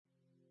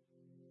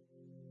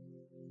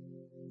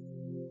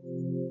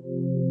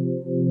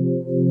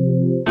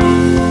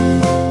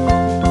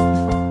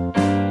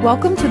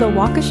Welcome to the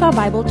Waukesha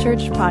Bible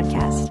Church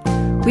podcast.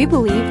 We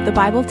believe the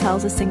Bible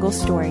tells a single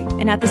story,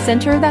 and at the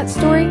center of that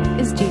story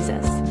is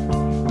Jesus.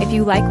 If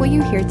you like what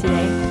you hear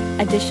today,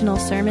 additional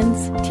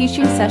sermons,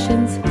 teaching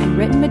sessions, and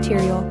written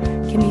material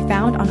can be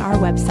found on our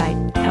website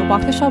at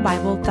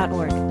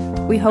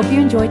waukeshabible.org. We hope you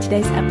enjoy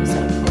today's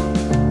episode.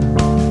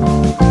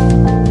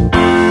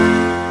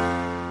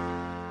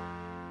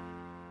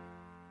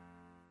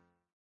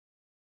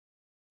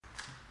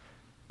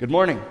 Good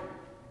morning.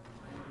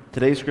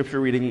 Today's scripture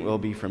reading will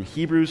be from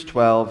Hebrews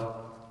 12,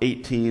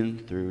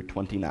 18 through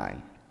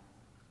 29.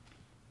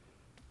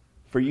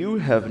 For you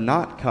have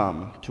not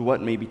come to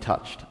what may be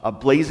touched, a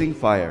blazing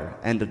fire,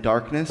 and a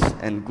darkness,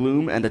 and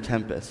gloom, and a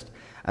tempest,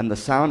 and the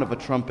sound of a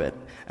trumpet,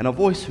 and a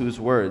voice whose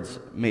words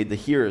made the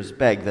hearers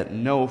beg that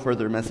no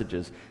further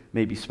messages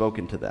may be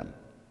spoken to them.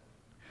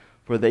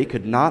 For they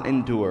could not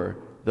endure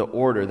the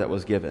order that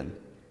was given.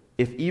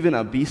 If even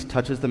a beast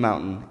touches the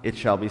mountain, it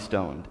shall be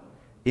stoned.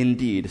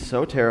 Indeed,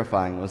 so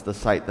terrifying was the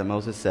sight that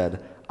Moses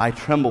said, I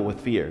tremble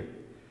with fear.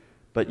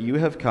 But you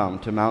have come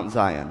to Mount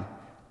Zion,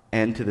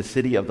 and to the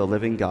city of the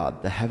living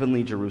God, the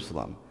heavenly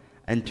Jerusalem,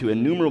 and to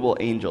innumerable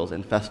angels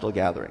in festal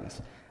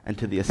gatherings, and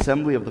to the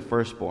assembly of the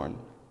firstborn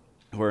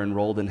who are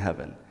enrolled in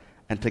heaven,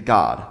 and to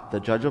God, the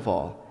judge of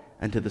all,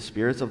 and to the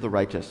spirits of the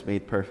righteous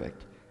made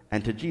perfect,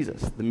 and to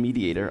Jesus, the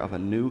mediator of a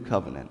new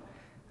covenant,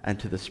 and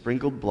to the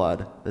sprinkled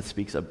blood that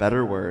speaks a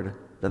better word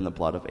than the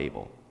blood of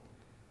Abel.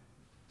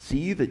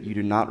 See that you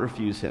do not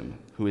refuse him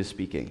who is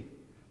speaking.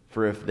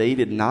 For if they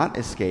did not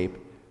escape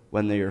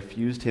when they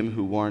refused him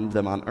who warned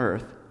them on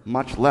earth,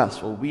 much less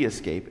will we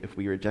escape if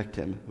we reject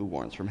him who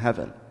warns from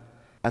heaven.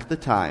 At the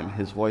time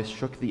his voice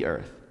shook the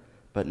earth,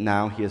 but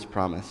now he has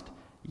promised,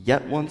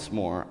 Yet once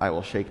more I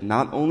will shake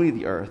not only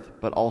the earth,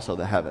 but also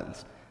the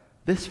heavens.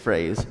 This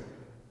phrase,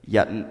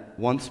 yet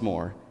once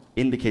more,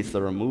 indicates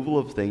the removal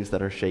of things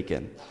that are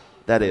shaken,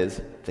 that is,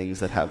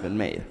 things that have been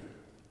made,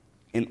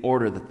 in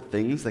order that the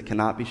things that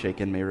cannot be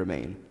shaken may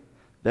remain.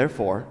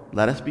 Therefore,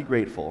 let us be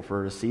grateful for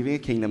receiving a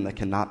kingdom that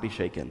cannot be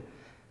shaken,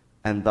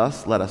 and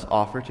thus let us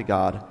offer to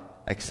God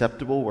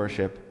acceptable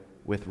worship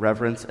with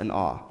reverence and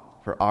awe,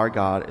 for our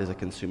God is a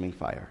consuming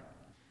fire.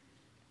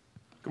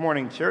 Good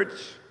morning, church.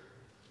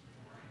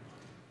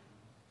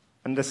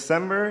 On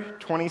December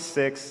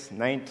 26,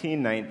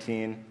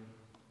 1919,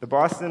 the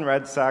Boston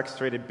Red Sox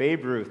traded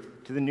Babe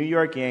Ruth to the New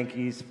York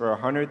Yankees for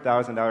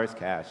 $100,000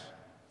 cash.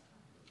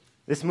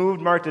 This move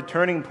marked a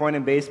turning point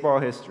in baseball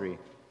history.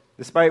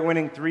 Despite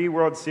winning 3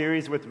 World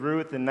Series with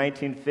Ruth in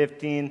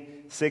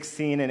 1915,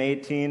 16, and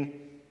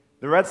 18,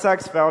 the Red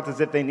Sox felt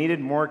as if they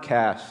needed more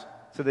cash,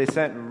 so they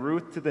sent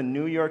Ruth to the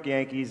New York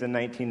Yankees in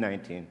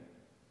 1919.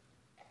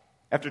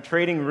 After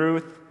trading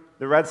Ruth,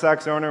 the Red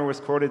Sox owner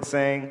was quoted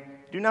saying,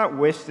 "Do not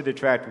wish to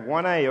detract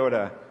one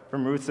iota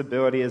from Ruth's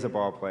ability as a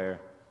ball player,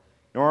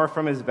 nor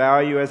from his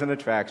value as an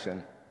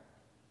attraction.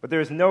 But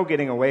there is no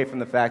getting away from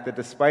the fact that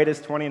despite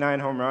his 29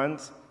 home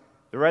runs,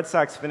 the Red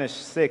Sox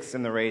finished 6th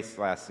in the race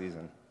last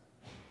season."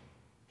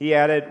 He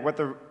added, "What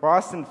the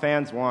Boston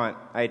fans want,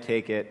 I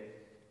take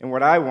it, and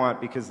what I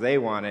want because they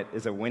want it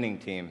is a winning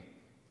team,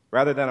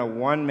 rather than a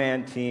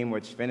one-man team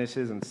which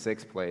finishes in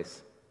 6th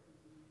place."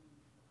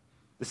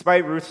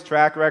 Despite Ruth's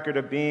track record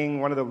of being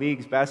one of the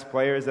league's best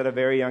players at a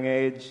very young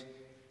age,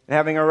 and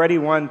having already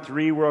won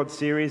 3 World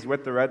Series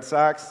with the Red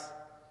Sox,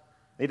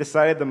 they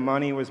decided the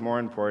money was more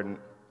important,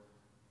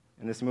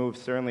 and this move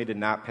certainly did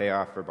not pay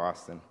off for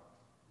Boston.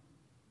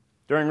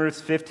 During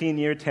Ruth's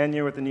 15-year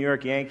tenure with the New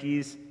York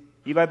Yankees,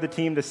 he led the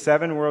team to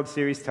 7 World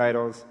Series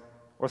titles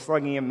while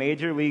slugging a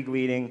major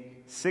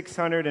league-leading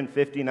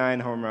 659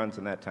 home runs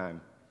in that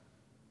time.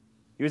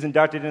 He was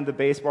inducted into the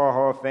Baseball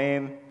Hall of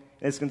Fame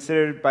and is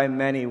considered by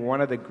many one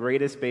of the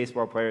greatest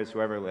baseball players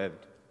who ever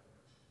lived.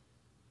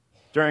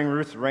 During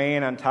Ruth's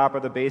reign on top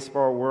of the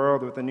baseball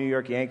world with the New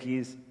York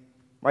Yankees,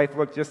 life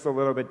looked just a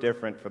little bit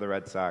different for the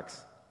Red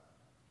Sox.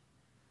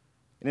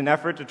 In an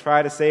effort to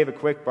try to save a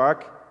quick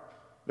buck,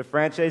 the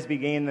franchise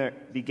began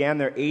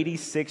their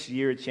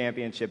 86-year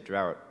championship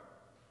drought,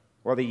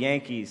 while the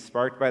Yankees,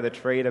 sparked by the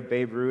trade of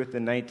Babe Ruth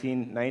in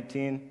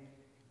 1919,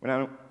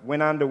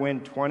 went on to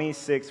win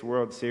 26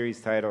 World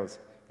Series titles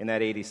in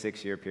that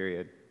 86-year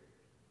period.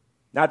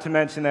 Not to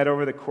mention that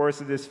over the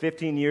course of this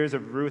 15 years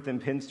of Ruth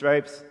and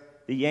pinstripes,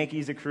 the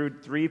Yankees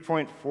accrued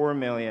 $3.4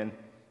 million,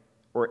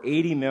 or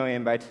 $80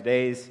 million by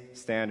today's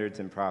standards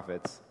in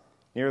profits,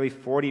 nearly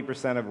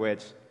 40% of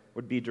which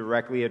would be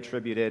directly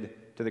attributed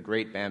to the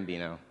great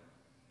Bambino.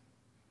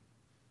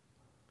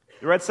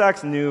 The Red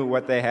Sox knew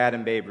what they had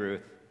in Babe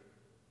Ruth,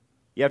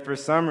 yet for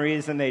some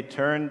reason they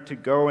turned to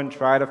go and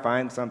try to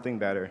find something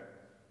better,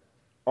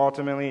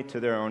 ultimately to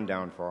their own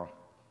downfall.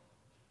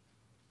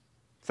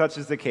 Such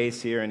is the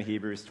case here in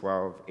Hebrews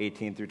 12,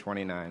 18 through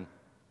 29.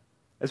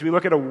 As we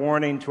look at a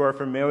warning to our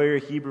familiar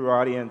Hebrew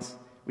audience,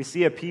 we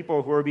see a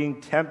people who are being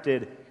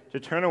tempted to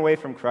turn away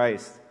from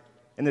Christ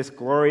in this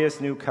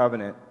glorious new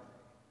covenant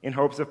in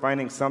hopes of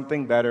finding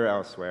something better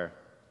elsewhere.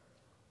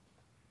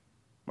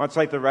 Much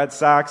like the Red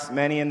Sox,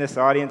 many in this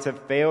audience have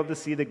failed to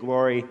see the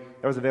glory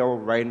that was available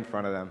right in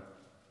front of them.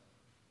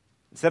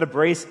 Instead of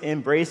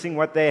embracing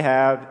what they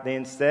have, they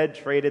instead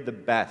traded the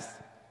best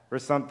for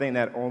something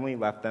that only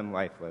left them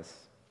lifeless.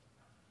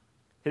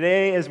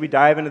 Today, as we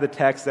dive into the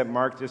text that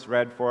Mark just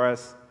read for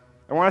us,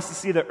 I want us to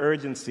see the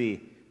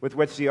urgency with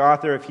which the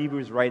author of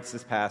Hebrews writes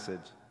this passage.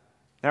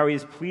 Now he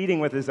is pleading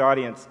with his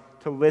audience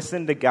to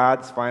listen to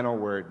God's final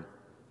word.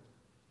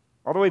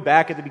 All the way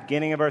back at the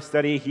beginning of our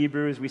study of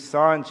Hebrews, we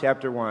saw in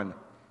chapter 1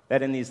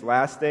 that in these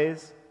last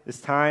days,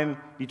 this time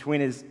between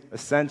his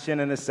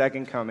ascension and his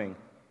second coming,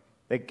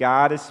 that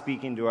God is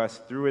speaking to us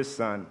through his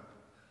Son,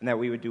 and that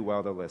we would do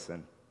well to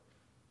listen.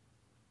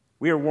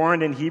 We are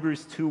warned in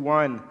Hebrews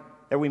 2:1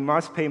 that we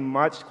must pay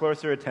much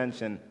closer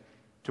attention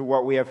to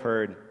what we have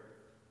heard,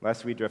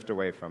 lest we drift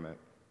away from it.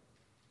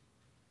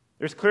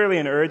 There's clearly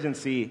an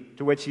urgency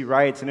to which he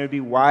writes, and it would be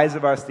wise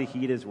of us to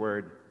heed his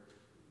word.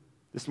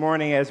 This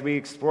morning, as we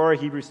explore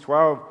Hebrews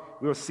 12,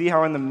 we will see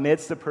how in the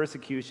midst of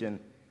persecution,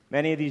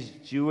 many of these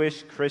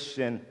Jewish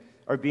Christians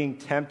are being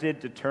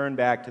tempted to turn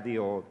back to the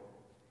old,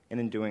 and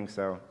in doing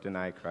so,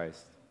 deny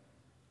Christ.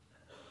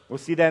 We'll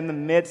see that in the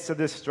midst of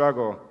this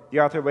struggle, the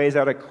author lays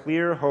out a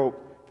clear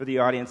hope for the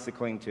audience to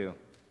cling to,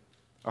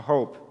 a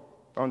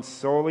hope found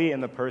solely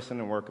in the person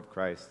and work of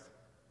Christ.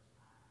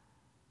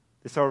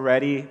 This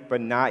already, but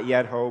not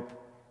yet hope,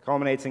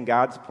 culminates in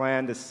God's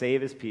plan to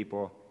save his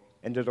people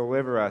and to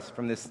deliver us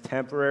from this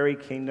temporary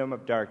kingdom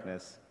of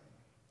darkness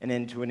and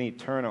into an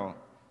eternal,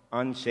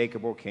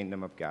 unshakable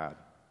kingdom of God.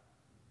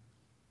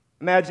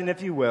 Imagine,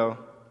 if you will,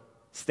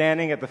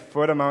 standing at the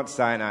foot of Mount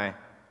Sinai,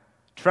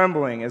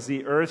 trembling as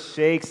the earth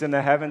shakes and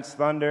the heavens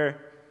thunder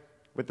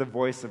with the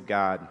voice of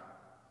God.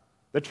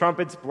 The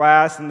trumpets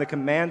blast and the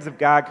commands of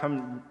God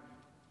come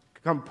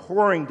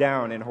pouring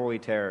down in holy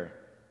terror.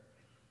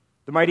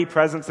 The mighty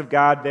presence of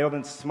God, veiled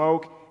in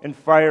smoke and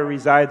fire,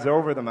 resides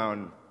over the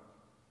mountain.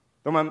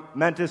 The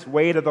momentous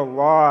weight of the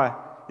law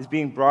is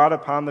being brought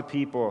upon the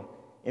people,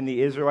 and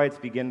the Israelites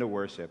begin to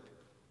worship,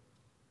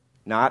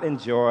 not in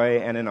joy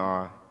and in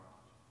awe,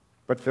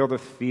 but filled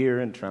with fear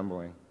and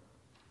trembling.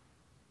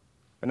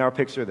 But now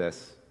picture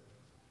this: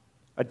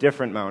 a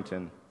different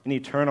mountain, an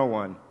eternal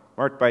one,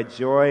 marked by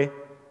joy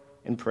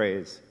and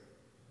praise,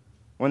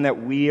 one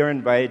that we are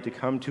invited to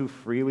come to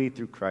freely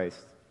through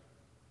Christ.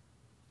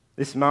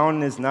 This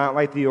mountain is not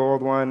like the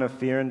old one of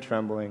fear and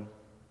trembling,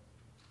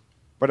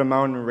 but a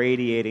mountain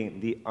radiating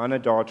the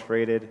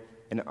unadulterated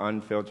and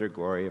unfiltered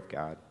glory of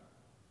God.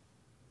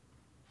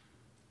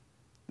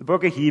 The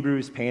book of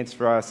Hebrews paints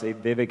for us a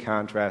vivid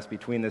contrast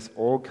between this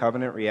old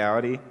covenant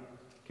reality,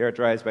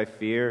 characterized by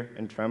fear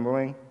and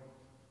trembling,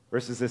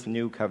 versus this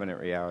new covenant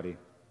reality,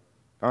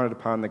 founded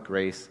upon the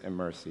grace and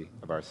mercy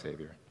of our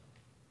Savior.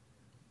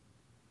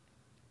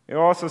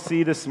 You'll also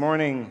see this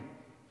morning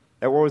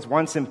that what was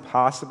once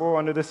impossible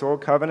under this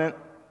old covenant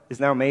is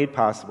now made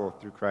possible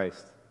through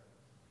Christ.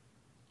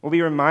 We'll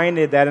be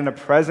reminded that in a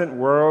present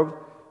world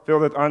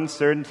filled with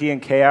uncertainty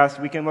and chaos,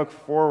 we can look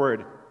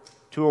forward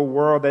to a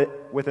world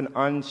with an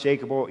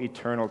unshakable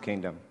eternal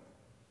kingdom.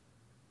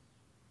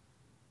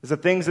 As the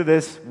things of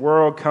this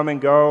world come and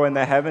go and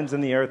the heavens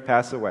and the earth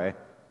pass away,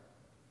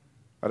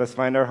 let us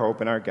find our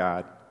hope in our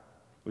God,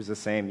 who is the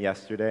same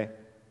yesterday,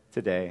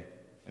 today,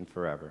 and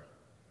forever.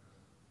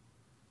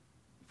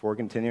 Before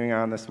continuing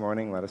on this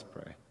morning, let us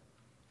pray.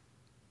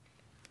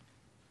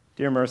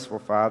 Dear merciful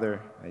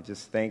Father, I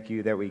just thank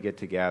you that we get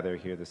to gather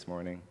here this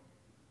morning.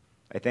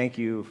 I thank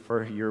you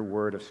for your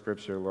word of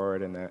Scripture,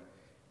 Lord, and that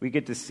we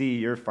get to see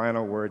your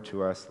final word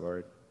to us,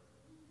 Lord.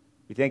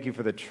 We thank you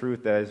for the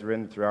truth that is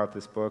written throughout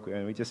this book,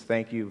 and we just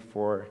thank you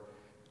for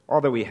all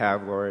that we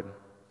have, Lord,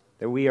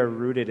 that we are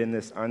rooted in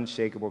this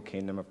unshakable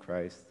kingdom of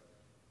Christ,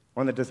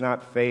 one that does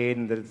not fade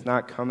and that does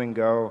not come and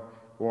go,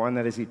 but one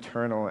that is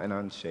eternal and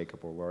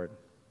unshakable, Lord.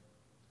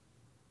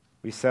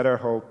 We set our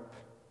hope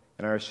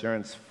and our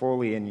assurance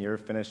fully in your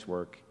finished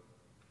work,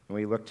 and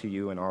we look to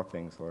you in all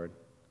things, Lord.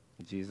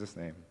 In Jesus'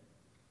 name,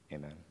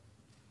 amen.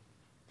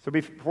 So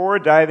before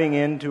diving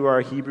into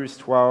our Hebrews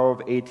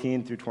 12,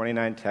 18 through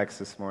 29 text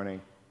this morning,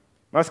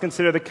 we must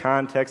consider the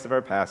context of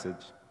our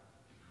passage.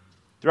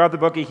 Throughout the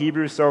book of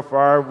Hebrews so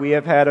far, we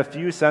have had a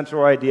few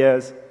central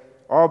ideas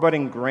all but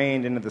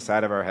ingrained into the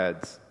side of our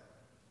heads.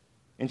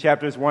 In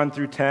chapters 1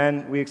 through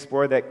 10, we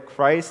explore that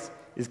Christ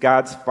is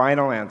God's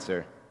final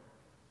answer.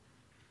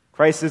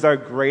 Christ is our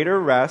greater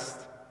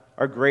rest,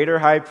 our greater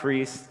high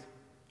priest,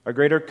 our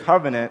greater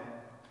covenant,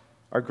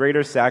 our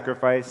greater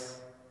sacrifice,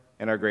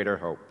 and our greater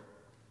hope.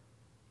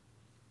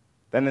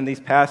 Then in these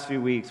past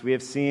few weeks, we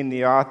have seen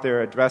the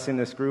author addressing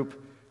this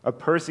group of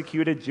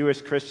persecuted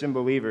Jewish Christian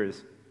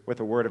believers with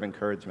a word of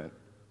encouragement.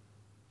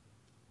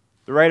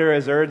 The writer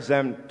has urged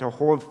them to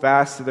hold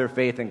fast to their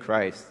faith in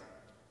Christ.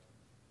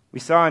 We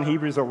saw in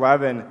Hebrews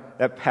 11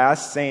 that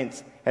past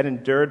saints had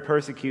endured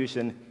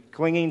persecution,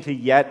 clinging to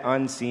yet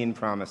unseen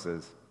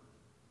promises.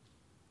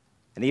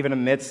 And even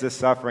amidst this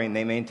suffering,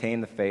 they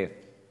maintained the faith.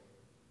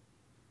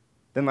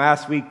 Then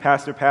last week,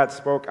 Pastor Pat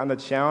spoke on the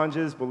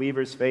challenges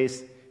believers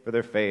face for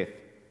their faith,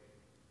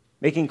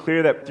 making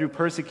clear that through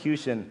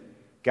persecution,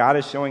 God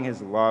is showing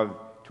his love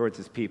towards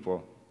his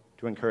people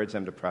to encourage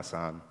them to press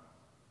on.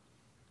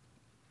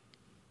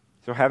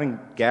 So having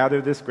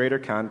gathered this greater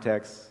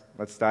context,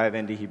 let's dive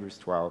into Hebrews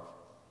 12,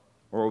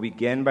 where we'll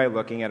begin by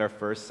looking at our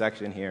first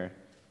section here,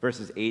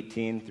 verses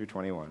 18 through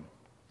 21.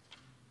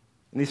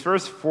 In these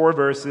first 4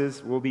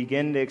 verses, we'll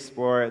begin to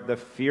explore the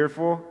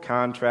fearful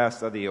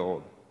contrast of the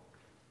old.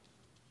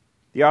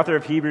 The author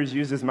of Hebrews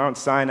uses Mount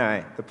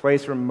Sinai, the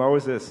place where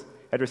Moses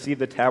had received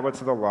the tablets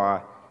of the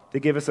law, to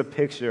give us a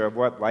picture of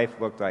what life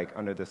looked like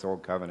under this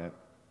old covenant.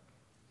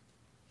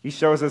 He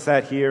shows us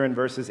that here in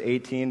verses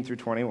 18 through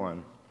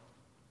 21.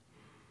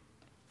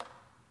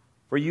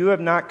 For you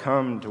have not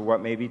come to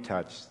what may be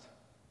touched,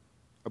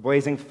 a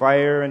blazing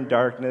fire and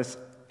darkness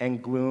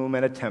and gloom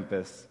and a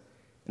tempest,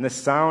 and the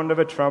sound of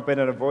a trumpet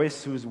and a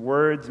voice whose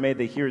words made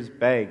the hearers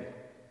beg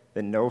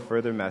that no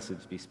further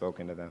message be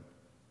spoken to them.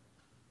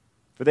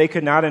 For they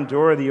could not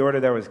endure the order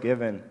that was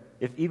given.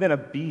 If even a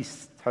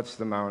beast touch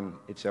the mountain,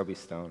 it shall be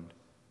stoned.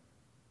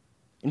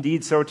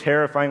 Indeed, so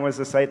terrifying was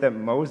the sight that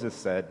Moses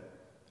said,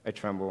 I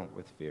tremble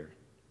with fear.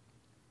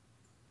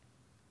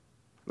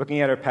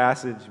 Looking at our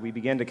passage, we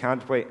begin to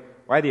contemplate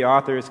why the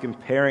author is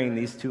comparing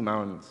these 2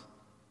 mountains.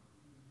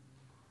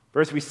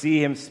 First, we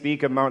see him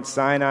speak of Mount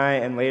Sinai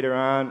and later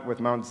on with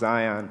Mount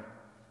Zion.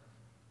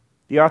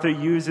 The author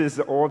uses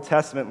the Old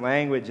Testament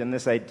language and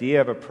this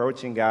idea of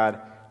approaching God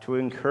to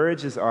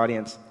encourage his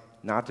audience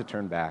not to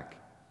turn back.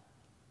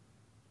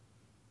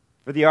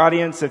 For the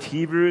audience of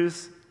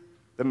Hebrews,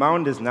 the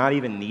mountain does not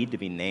even need to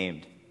be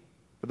named,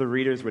 but the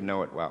readers would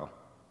know it well.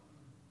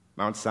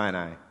 Mount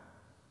Sinai,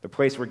 the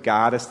place where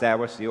God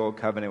established the old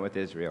covenant with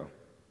Israel.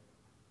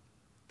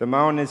 The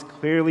mountain is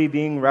clearly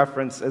being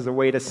referenced as a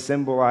way to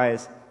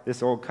symbolize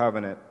this old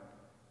covenant,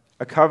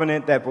 a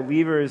covenant that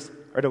believers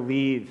are to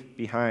leave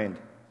behind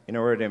in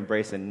order to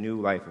embrace a new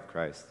life of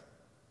Christ.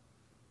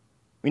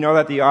 We know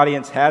that the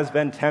audience has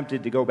been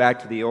tempted to go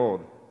back to the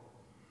old,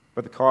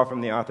 but the call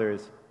from the author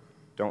is,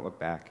 don't look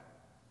back.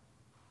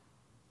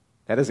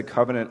 That is a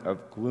covenant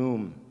of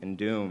gloom and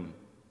doom.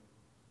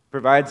 It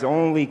provides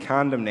only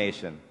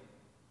condemnation,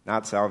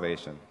 not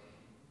salvation.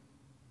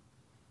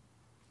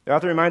 The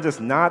author reminds us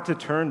not to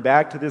turn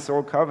back to this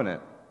old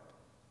covenant,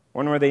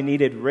 one where they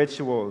needed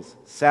rituals,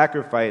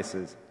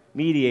 sacrifices,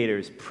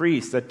 mediators,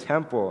 priests, a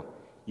temple,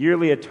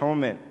 yearly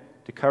atonement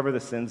to cover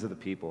the sins of the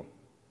people.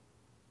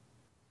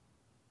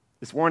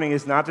 This warning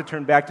is not to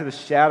turn back to the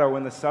shadow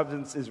when the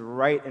substance is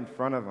right in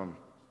front of them.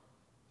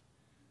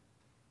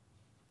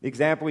 The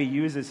example he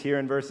uses here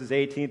in verses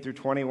 18 through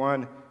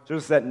 21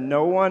 shows that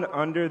no one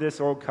under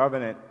this old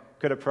covenant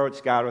could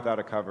approach God without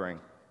a covering.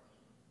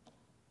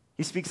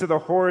 He speaks of the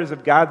horrors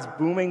of God's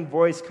booming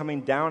voice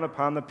coming down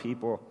upon the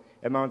people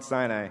at Mount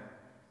Sinai,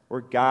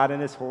 where God in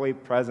his holy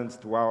presence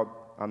dwelled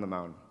on the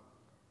mountain.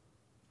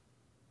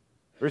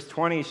 Verse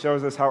 20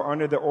 shows us how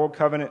under the old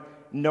covenant,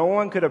 no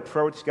one could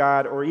approach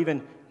God or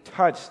even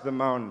touch the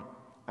mountain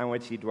on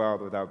which he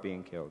dwelled without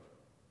being killed.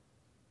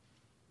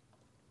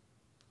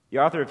 The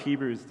author of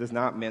Hebrews does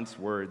not mince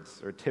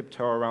words or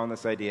tiptoe around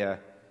this idea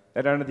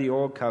that under the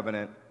old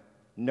covenant,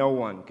 no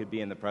one could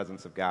be in the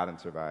presence of God and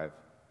survive.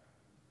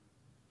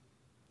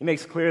 He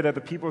makes clear that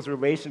the people's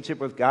relationship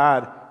with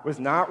God was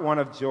not one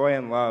of joy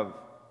and love,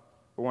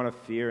 but one of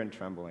fear and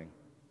trembling.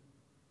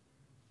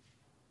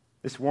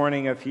 This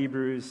warning of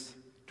Hebrews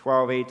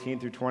 12:18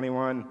 through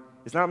 21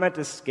 is not meant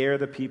to scare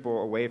the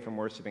people away from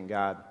worshiping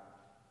God.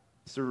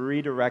 It's to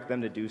redirect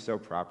them to do so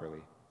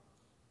properly.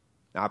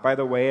 Not by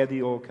the way of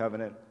the old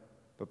covenant,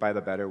 but by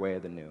the better way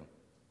of the new.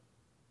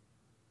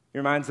 He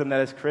reminds them that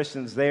as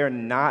Christians, they are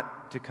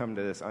not to come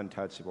to this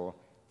untouchable,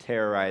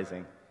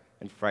 terrorizing,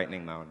 and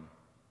frightening mountain.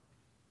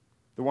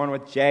 The one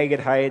with jagged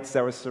heights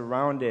that was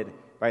surrounded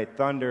by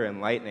thunder and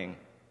lightning,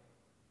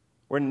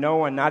 where no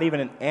one, not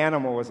even an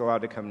animal, was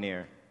allowed to come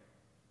near.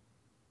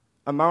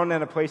 A mountain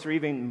and a place where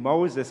even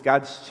Moses,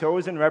 God's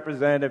chosen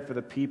representative for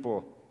the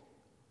people,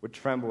 would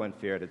tremble in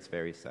fear at its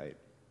very sight.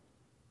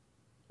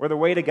 Where the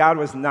way to God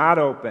was not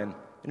open,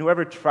 and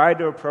whoever tried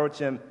to approach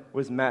him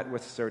was met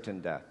with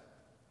certain death.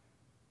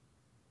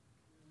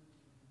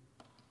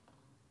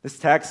 This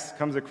text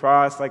comes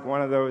across like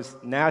one of those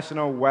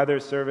National Weather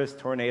Service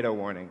tornado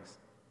warnings.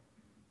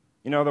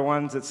 You know, the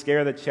ones that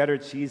scare the cheddar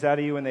cheese out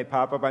of you when they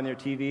pop up on your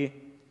TV?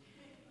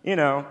 You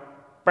know,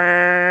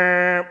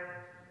 bam,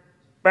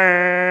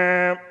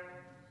 bam,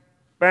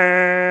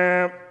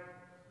 bam.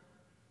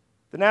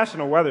 The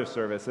National Weather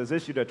Service has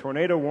issued a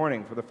tornado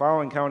warning for the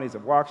following counties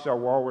of Waukesha,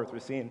 Walworth,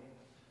 Racine.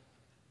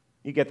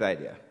 You get the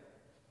idea.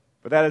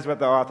 But that is what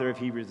the author of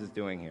Hebrews is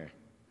doing here.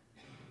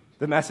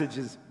 The message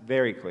is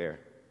very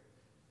clear.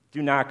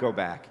 Do not go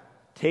back.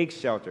 Take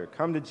shelter.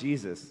 Come to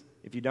Jesus.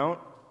 If you don't,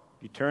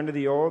 if you turn to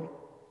the old,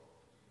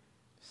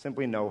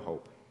 simply no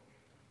hope.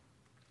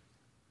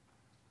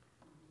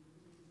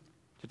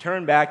 To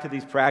turn back to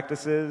these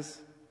practices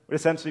would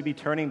essentially be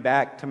turning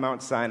back to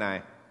Mount Sinai.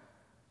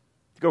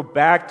 To go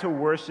back to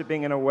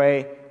worshiping in a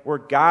way where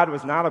God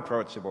was not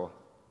approachable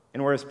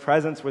and where his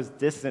presence was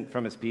distant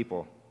from his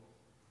people.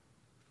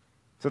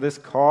 So this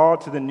call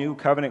to the new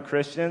covenant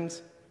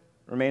Christians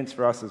remains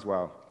for us as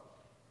well.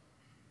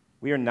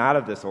 We are not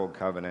of this old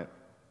covenant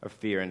of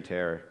fear and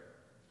terror.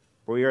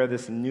 but we are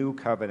this new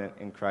covenant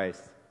in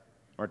Christ,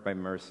 marked by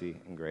mercy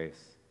and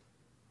grace.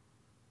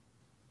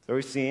 So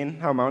we've seen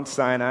how Mount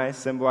Sinai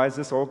symbolized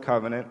this old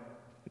covenant.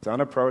 It's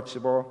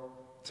unapproachable,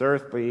 it's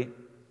earthly,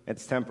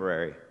 it's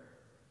temporary.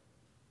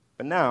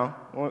 But now,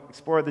 we'll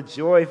explore the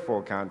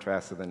joyful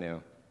contrast of the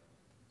new,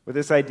 with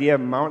this idea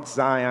of Mount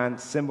Zion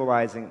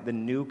symbolizing the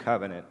new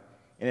covenant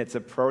in its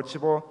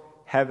approachable,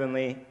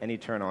 heavenly, and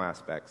eternal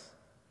aspects.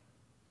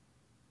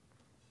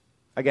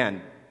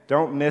 Again,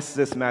 don't miss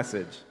this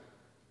message.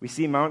 We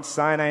see Mount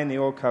Sinai in the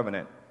Old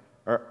Covenant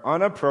are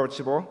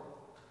unapproachable,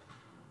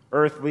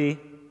 earthly,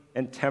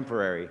 and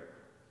temporary,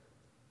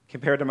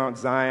 compared to Mount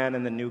Zion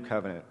in the New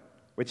Covenant,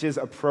 which is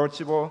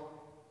approachable,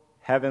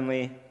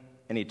 heavenly,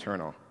 and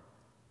eternal.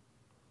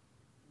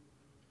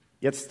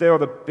 Yet still,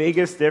 the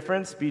biggest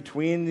difference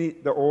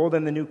between the Old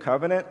and the New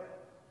Covenant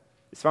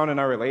is found in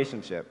our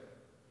relationship.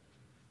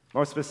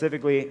 Most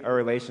specifically, our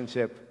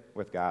relationship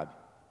with God.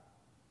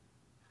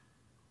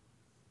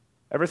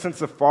 Ever since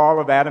the fall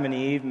of Adam and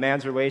Eve,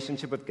 man's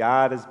relationship with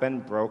God has been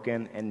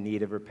broken and in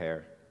need of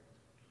repair.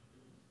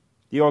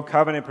 The Old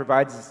Covenant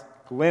provides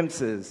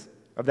glimpses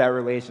of that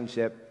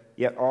relationship,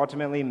 yet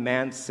ultimately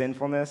man's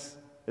sinfulness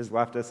has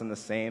left us in the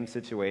same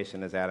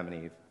situation as Adam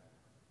and Eve.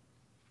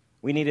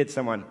 We needed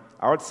someone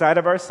outside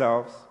of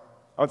ourselves,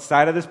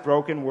 outside of this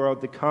broken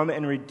world, to come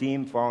and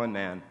redeem fallen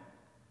man.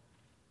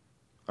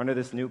 Under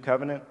this new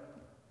covenant,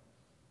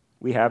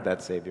 we have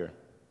that Savior.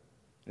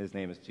 His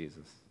name is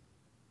Jesus.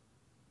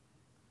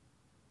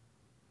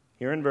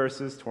 Here in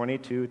verses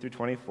 22 through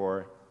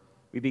 24,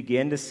 we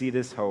begin to see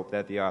this hope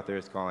that the author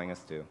is calling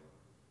us to.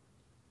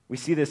 We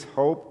see this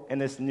hope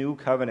and this new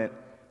covenant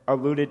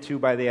alluded to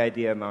by the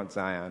idea of Mount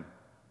Zion.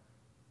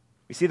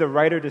 We see the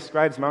writer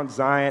describes Mount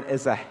Zion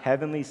as a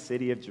heavenly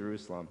city of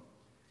Jerusalem,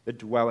 the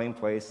dwelling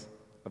place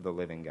of the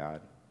living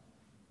God.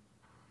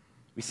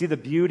 We see the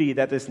beauty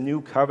that this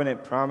new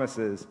covenant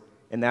promises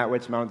in that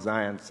which Mount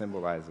Zion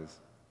symbolizes.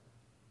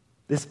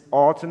 This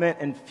ultimate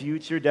and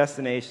future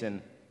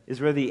destination is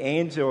where the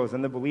angels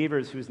and the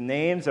believers whose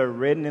names are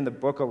written in the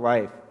book of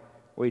life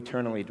will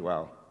eternally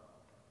dwell.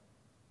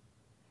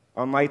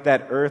 Unlike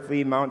that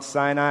earthly Mount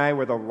Sinai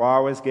where the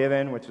law was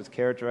given, which was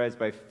characterized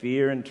by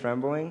fear and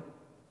trembling,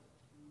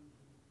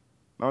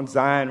 Mount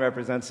Zion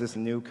represents this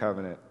new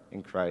covenant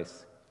in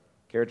Christ,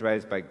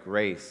 characterized by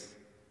grace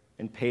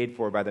and paid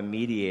for by the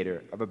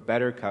mediator of a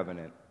better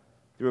covenant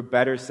through a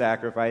better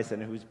sacrifice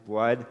and whose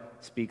blood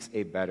speaks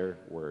a better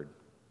word.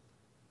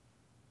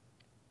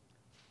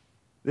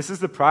 This is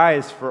the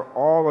prize for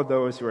all of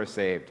those who are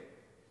saved,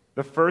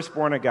 the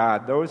firstborn of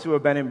God, those who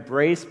have been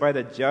embraced by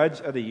the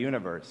judge of the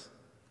universe.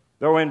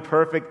 Though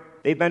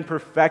imperfect, they've been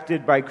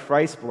perfected by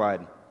Christ's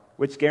blood,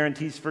 which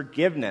guarantees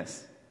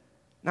forgiveness,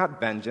 not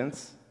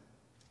vengeance.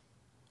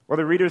 While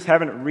the readers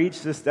haven't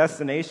reached this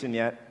destination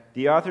yet,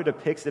 the author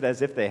depicts it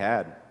as if they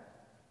had.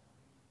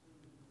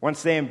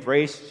 Once they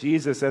embraced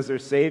Jesus as their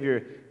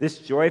Savior, this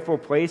joyful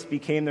place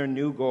became their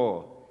new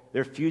goal,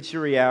 their future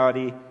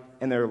reality,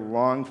 and their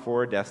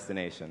longed-for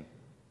destination,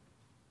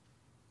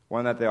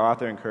 one that the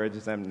author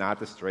encourages them not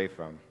to stray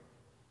from.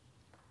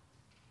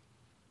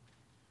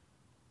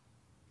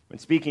 When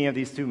speaking of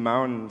these two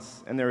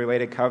mountains and their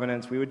related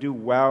covenants, we would do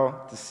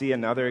well to see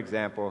another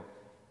example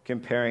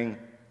comparing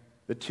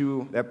the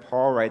two that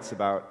Paul writes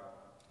about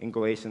in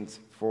Galatians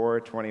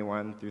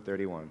 4:21 through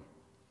 31.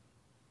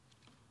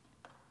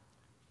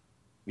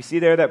 We see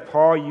there that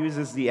Paul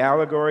uses the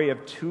allegory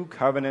of two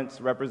covenants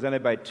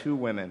represented by two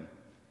women,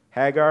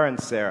 Hagar and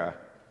Sarah,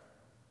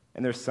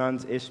 and their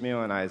sons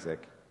Ishmael and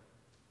Isaac.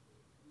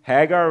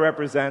 Hagar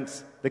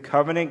represents the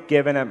covenant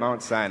given at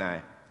Mount Sinai,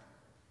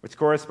 which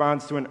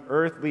corresponds to an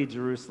earthly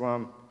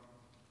Jerusalem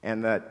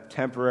and the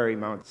temporary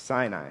Mount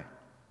Sinai.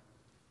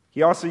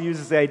 He also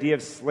uses the idea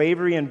of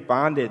slavery and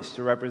bondage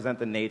to represent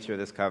the nature of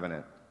this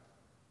covenant.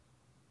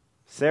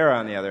 Sarah,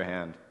 on the other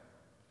hand,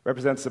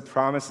 represents the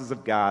promises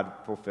of God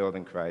fulfilled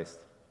in Christ,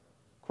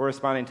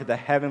 corresponding to the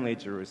heavenly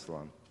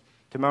Jerusalem,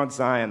 to Mount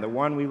Zion, the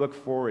one we look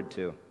forward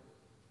to.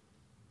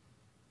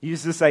 He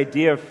uses this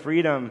idea of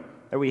freedom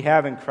that we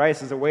have in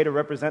Christ as a way to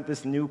represent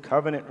this new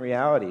covenant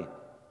reality.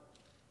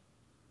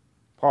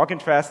 Paul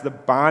contrasts the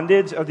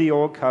bondage of the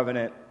old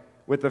covenant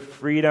with the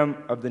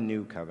freedom of the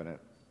new covenant.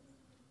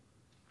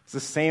 It's the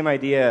same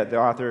idea the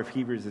author of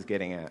Hebrews is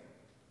getting at.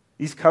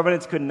 These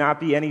covenants could not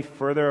be any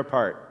further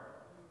apart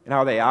in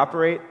how they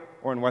operate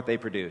or in what they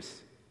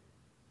produce.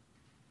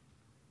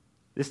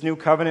 This new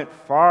covenant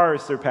far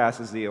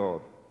surpasses the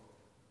old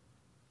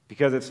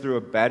because it's through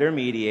a better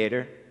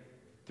mediator,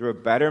 through a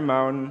better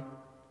mountain,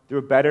 through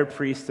a better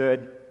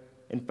priesthood,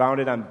 and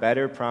founded on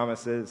better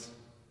promises,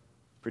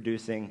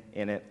 producing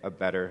in it a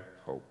better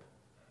hope.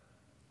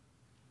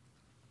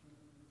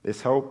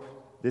 This hope,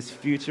 this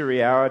future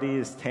reality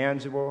is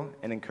tangible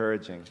and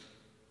encouraging,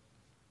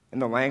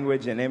 and the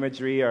language and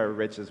imagery are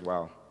rich as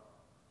well.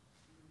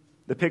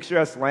 The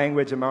picturesque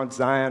language of Mount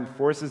Zion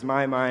forces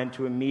my mind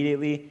to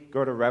immediately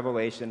go to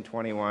Revelation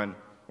 21,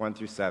 1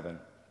 through 7,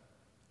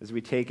 as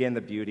we take in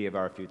the beauty of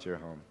our future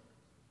home.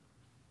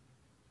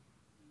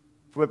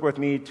 flip with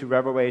me to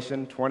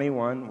Revelation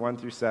 21, 1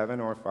 through 7,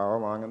 or follow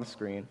along on the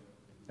screen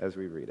as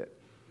we read it.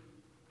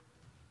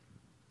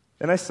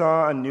 Then I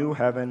saw a new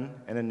heaven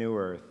and a new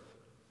earth.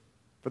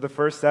 For the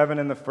first heaven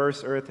and the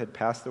first earth had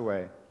passed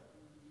away,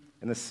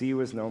 and the sea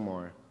was no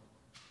more.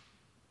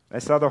 I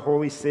saw the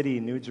holy city,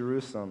 New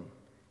Jerusalem,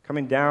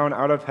 coming down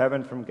out of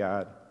heaven from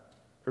God,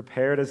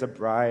 prepared as a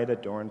bride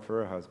adorned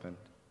for her husband.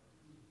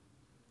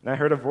 And I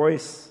heard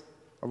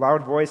a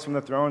loud voice from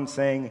the throne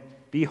saying,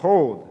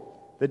 "Behold,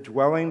 the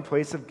dwelling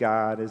place of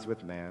God is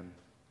with man.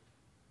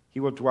 He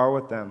will dwell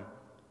with them,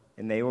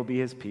 and they will be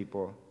his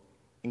people,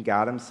 and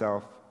God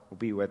himself will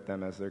be with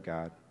them as their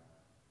God.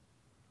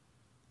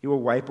 He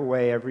will wipe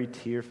away every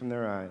tear from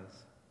their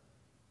eyes,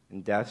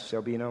 and death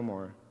shall be no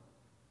more.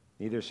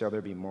 Neither shall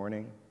there be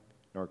mourning,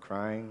 nor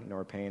crying,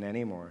 nor pain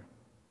any more.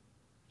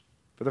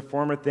 For the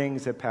former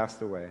things have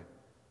passed away."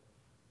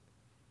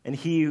 And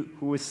he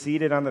who was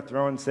seated on the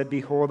throne said,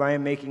 "Behold, I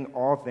am making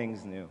all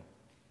things new."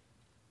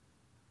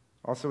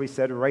 Also he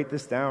said, "Write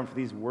this down, for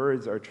these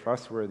words are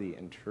trustworthy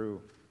and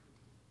true."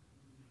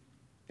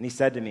 And he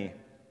said to me,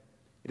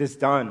 "It is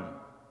done.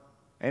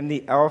 I am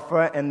the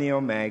Alpha and the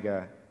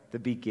Omega, the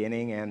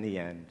beginning and the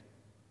end.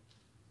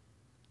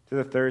 To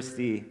the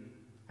thirsty,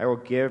 I will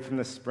give from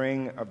the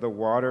spring of the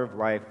water of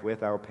life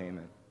without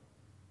payment.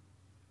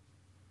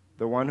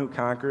 The one who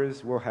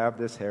conquers will have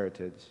this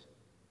heritage,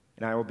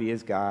 and I will be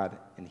his God,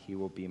 and he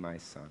will be my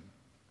son."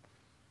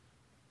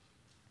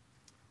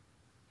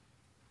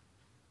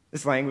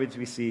 This language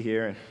we see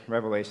here in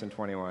Revelation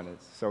 21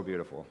 is so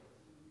beautiful.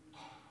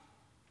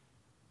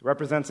 It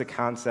represents a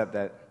concept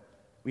that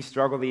we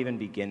struggle to even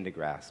begin to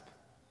grasp.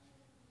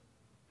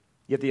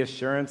 Yet the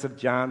assurance of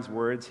John's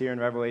words here in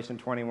Revelation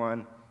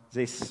 21 is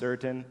a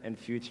certain and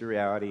future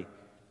reality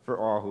for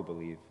all who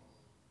believe.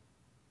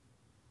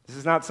 This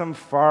is not some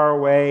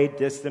faraway,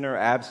 distant, or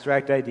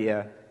abstract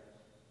idea,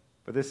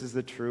 but this is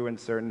the true and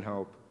certain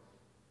hope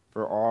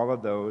for all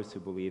of those who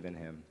believe in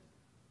him.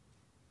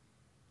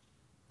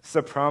 It's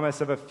a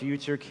promise of a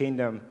future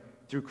kingdom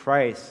through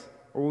Christ,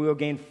 where we will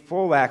gain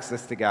full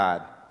access to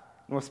God,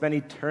 and will spend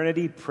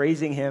eternity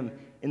praising him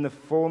in the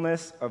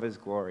fullness of his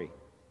glory.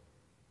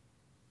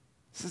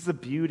 This is the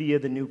beauty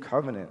of the new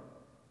covenant.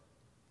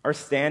 Our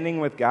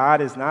standing with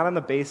God is not on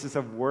the basis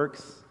of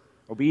works,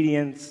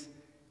 obedience,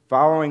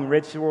 following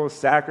rituals,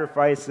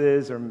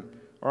 sacrifices, or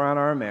on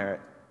our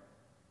merit.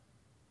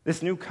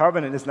 This new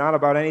covenant is not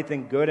about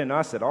anything good in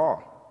us at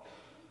all.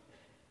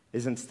 It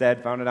is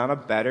instead founded on a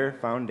better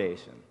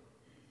foundation,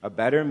 a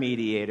better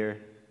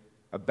mediator,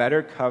 a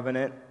better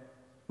covenant,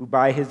 who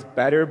by his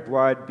better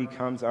blood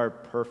becomes our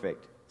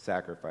perfect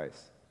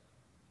sacrifice.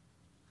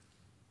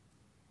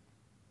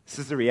 This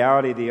is the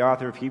reality the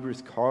author of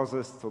Hebrews calls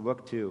us to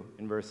look to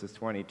in verses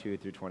 22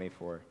 through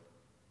 24.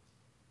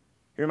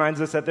 He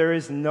reminds us that there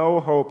is no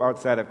hope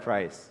outside of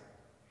Christ.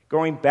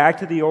 Going back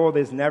to the old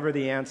is never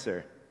the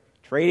answer.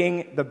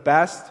 Trading the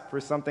best for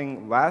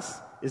something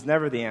less is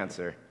never the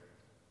answer.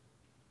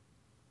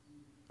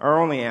 Our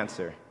only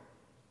answer,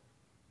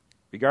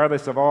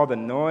 regardless of all the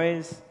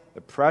noise,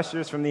 the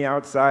pressures from the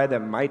outside that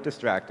might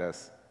distract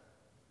us,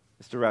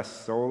 is to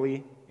rest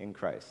solely in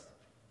Christ.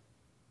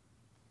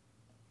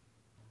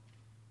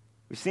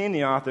 We've seen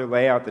the author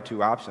lay out the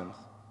two options,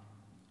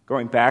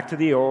 going back to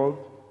the old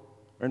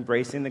or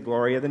embracing the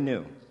glory of the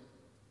new.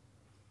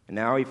 And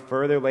now he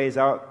further lays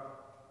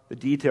out the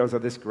details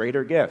of this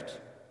greater gift,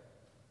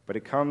 but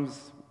it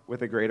comes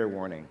with a greater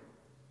warning.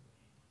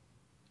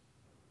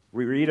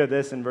 We read of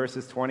this in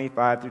verses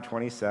 25 through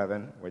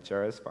 27, which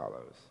are as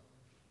follows.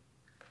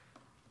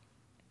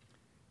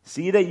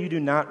 "See that you do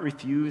not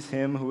refuse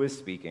him who is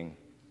speaking,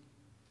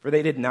 for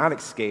they did not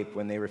escape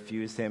when they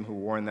refused him who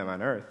warned them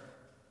on earth.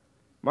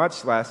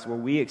 Much less will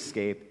we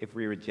escape if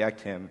we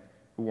reject him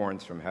who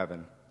warns from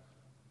heaven.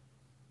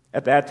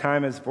 At that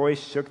time his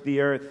voice shook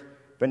the earth,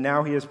 but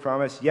now he has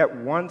promised, 'Yet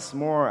once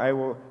more I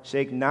will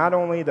shake not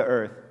only the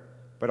earth,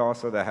 but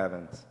also the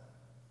heavens.'"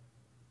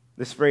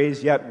 This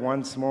phrase, "yet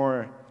once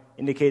more,"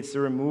 indicates the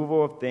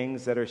removal of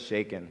things that are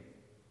shaken,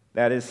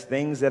 that is,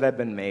 things that have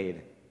been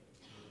made,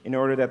 in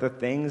order that the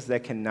things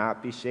that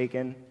cannot be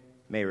shaken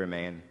may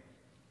remain.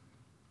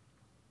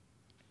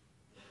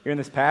 Here in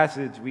this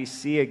passage, we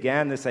see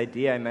again this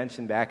idea I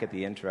mentioned back at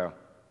the intro.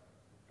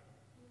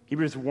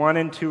 Hebrews 1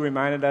 and 2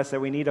 reminded us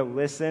that we need to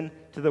listen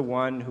to the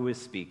one who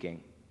is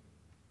speaking.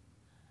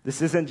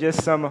 This isn't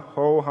just some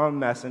ho-hum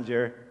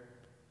messenger,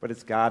 but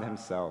it's God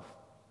himself.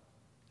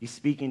 He's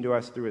speaking to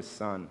us through his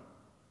Son.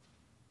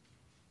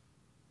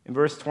 In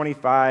verse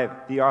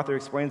 25, the author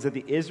explains that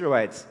the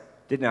Israelites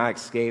did not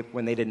escape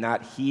when they did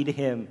not heed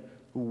him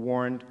who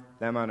warned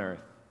them on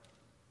earth.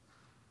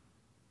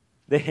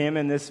 The him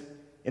in this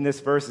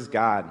verse is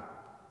God,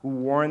 who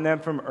warned them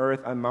from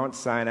earth on Mount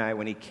Sinai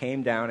when he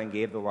came down and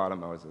gave the law to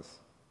Moses.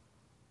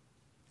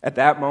 At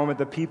that moment,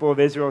 the people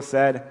of Israel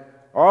said,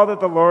 "All that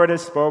the Lord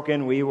has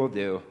spoken, we will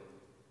do."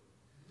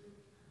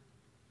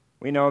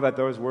 We know that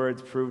those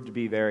words proved to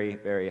be very,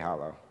 very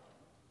hollow.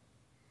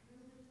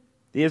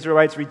 The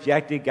Israelites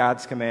rejected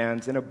God's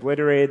commands and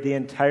obliterated the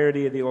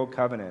entirety of the Old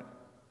Covenant.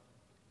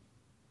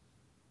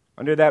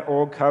 Under that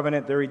old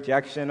covenant, their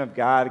rejection of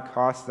God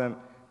cost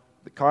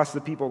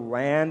the people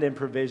land and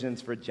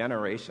provisions for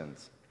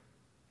generations.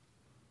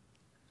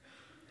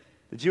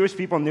 The Jewish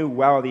people knew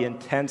well the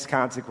intense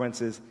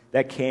consequences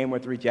that came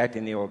with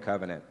rejecting the old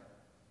covenant.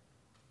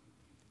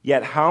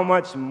 Yet how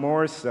much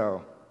more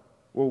so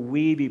will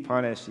we be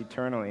punished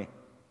eternally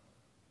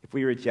if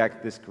we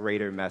reject this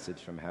greater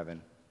message from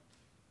heaven?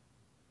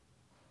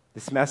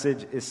 This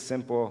message is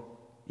simple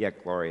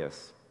yet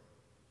glorious.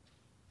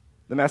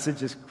 The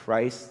message is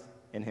Christ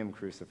and Him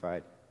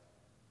crucified.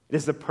 It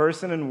is the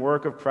person and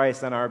work of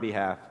Christ on our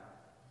behalf.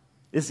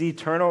 It is the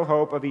eternal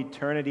hope of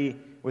eternity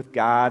with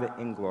God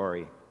in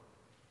glory.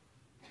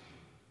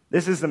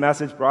 This is the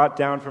message brought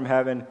down from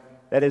heaven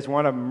that is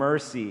one of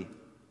mercy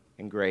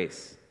and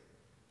grace.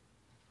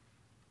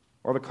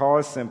 Well, the call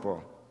is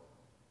simple.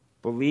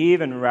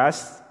 Believe and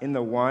rest in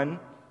the one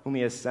whom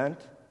He has sent.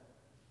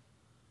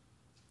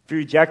 If you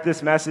reject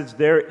this message,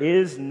 there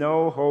is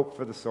no hope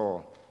for the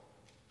soul.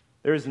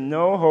 There is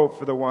no hope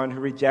for the one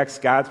who rejects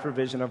God's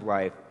provision of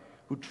life,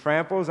 who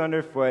tramples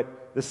underfoot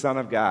the Son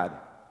of God.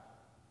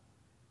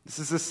 This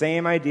is the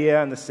same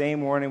idea and the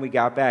same warning we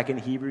got back in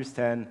Hebrews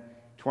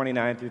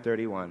 10:29 through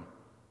 31.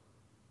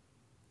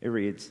 It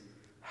reads,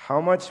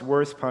 "How much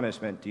worse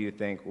punishment do you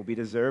think will be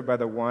deserved by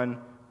the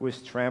one who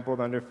has trampled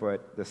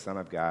underfoot the Son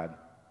of God,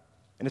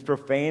 and has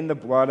profaned the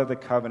blood of the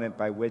covenant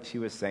by which He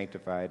was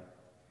sanctified,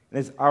 and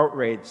has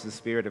outraged the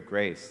Spirit of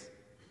grace?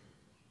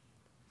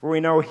 For we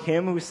know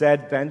Him who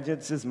said,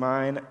 'Vengeance is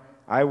mine,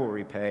 I will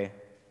repay,'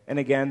 and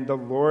again, 'The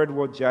Lord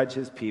will judge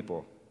His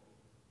people.'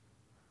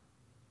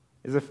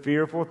 It is a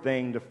fearful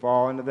thing to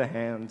fall into the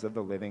hands of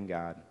the living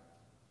God."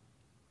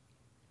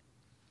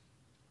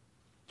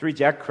 To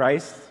reject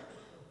Christ,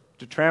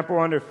 to trample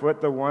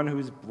underfoot the one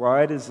whose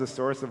blood is the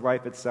source of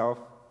life itself,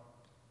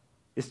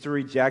 is to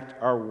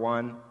reject our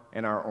one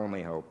and our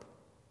only hope.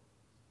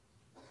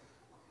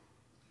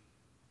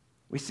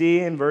 We see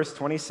in verse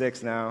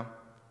 26 now,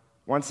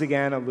 once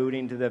again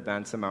alluding to the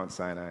events of Mount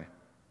Sinai,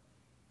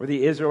 where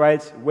the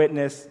Israelites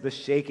witnessed the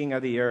shaking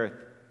of the earth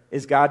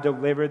as God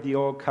delivered the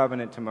old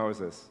covenant to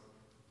Moses.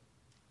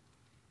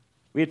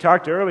 We had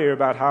talked earlier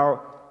about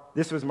how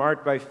this was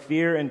marked by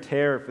fear and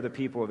terror for the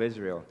people of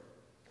Israel.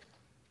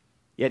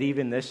 Yet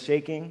even this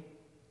shaking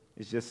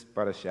is just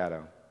but a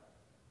shadow.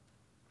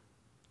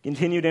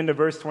 Continued into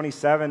verse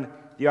 27,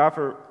 the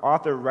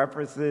author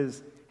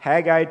references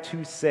Haggai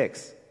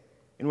 2:6,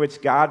 in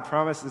which God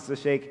promises to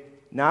shake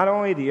not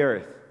only the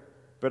earth,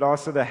 but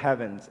also the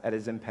heavens at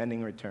His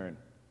impending return.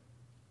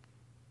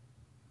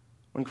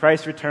 When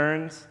Christ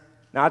returns,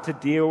 not to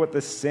deal with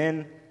the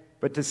sin,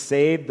 but to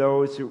save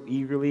those who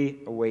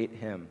eagerly await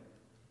Him,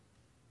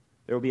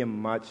 there will be a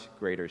much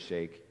greater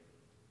shake.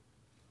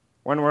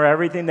 One where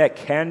everything that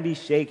can be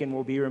shaken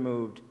will be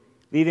removed,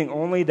 leaving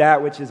only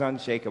that which is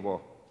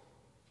unshakable.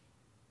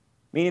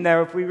 Meaning that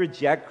if we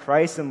reject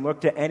Christ and look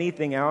to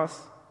anything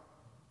else,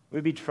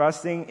 we'd be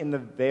trusting in the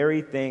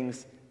very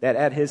things that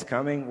at His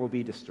coming will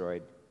be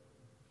destroyed.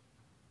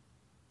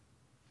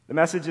 The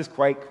message is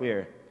quite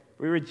clear. If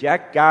we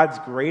reject God's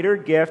greater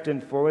gift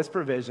and fullest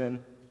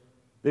provision,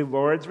 the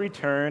Lord's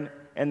return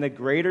and the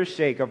greater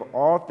shake of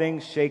all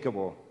things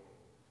shakeable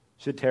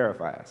should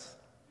terrify us.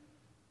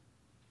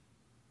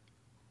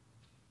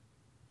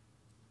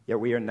 Yet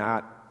we are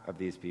not of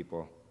these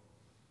people.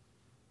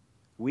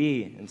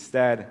 We,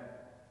 instead,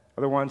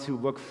 are the ones who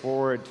look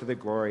forward to the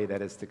glory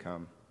that is to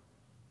come.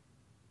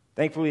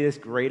 Thankfully, this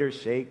greater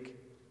shake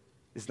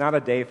is not a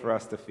day for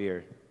us to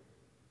fear,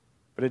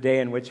 but a day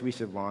in which we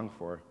should long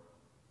for.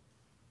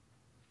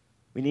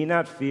 We need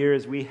not fear,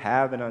 as we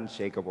have an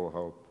unshakable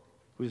hope,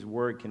 whose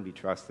word can be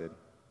trusted,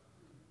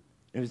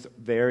 and whose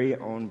very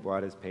own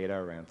blood has paid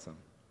our ransom.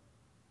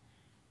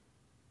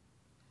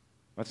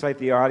 Much like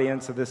the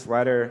audience of this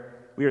letter,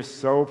 we are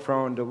so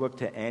prone to look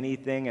to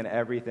anything and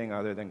everything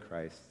other than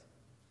Christ.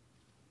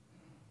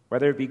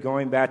 Whether it be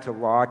going back to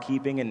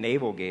law-keeping and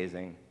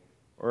navel-gazing,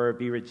 or it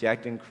be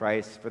rejecting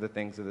Christ for the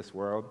things of this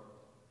world,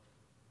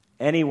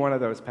 any one of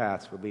those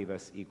paths would leave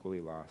us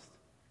equally lost.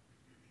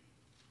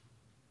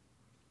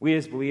 We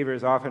as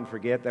believers often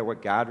forget that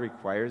what God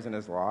requires in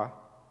His law,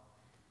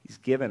 He's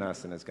given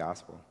us in His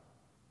gospel.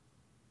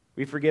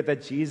 We forget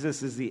that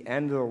Jesus is the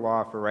end of the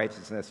law for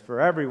righteousness for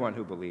everyone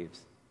who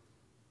believes.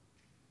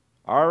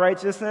 Our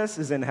righteousness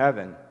is in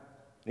heaven,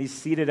 and He's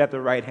seated at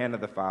the right hand of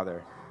the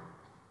Father.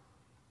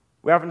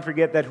 We often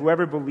forget that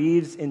whoever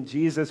believes in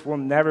Jesus will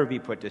never be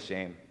put to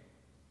shame.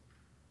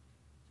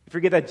 We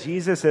forget that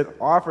Jesus has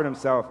offered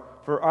Himself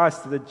for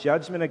us to the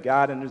judgment of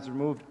God and has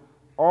removed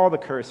all the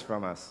curse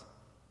from us.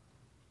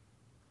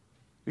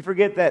 We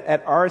forget that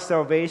at our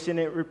salvation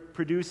it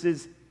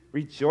produces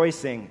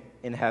rejoicing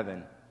in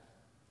heaven.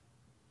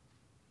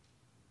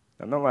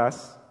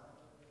 Nonetheless,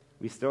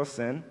 we still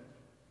sin,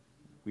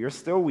 we are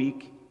still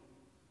weak,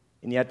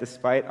 and yet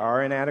despite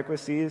our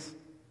inadequacies,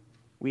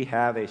 we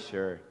have a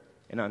sure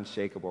and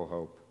unshakable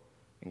hope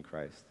in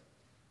Christ.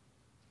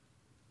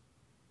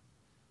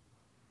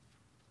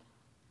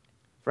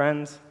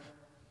 Friends,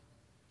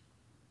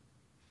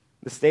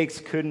 the stakes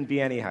couldn't be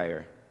any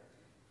higher.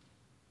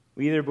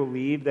 We either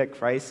believe that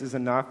Christ is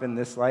enough in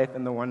this life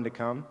and the one to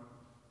come,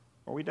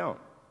 or we don't.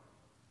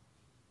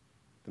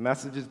 The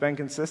message has been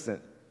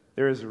consistent.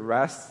 There is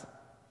rest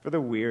for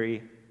the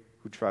weary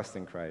who trust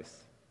in Christ.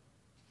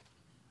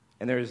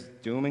 And there is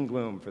doom and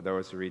gloom for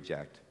those who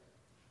reject.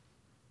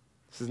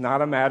 This is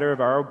not a matter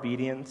of our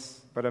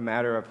obedience, but a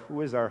matter of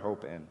who is our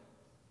hope in.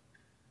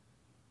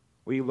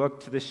 We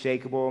look to the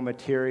shakeable,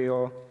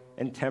 material,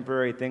 and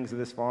temporary things of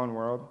this fallen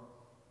world,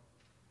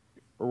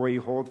 or will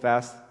you hold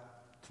fast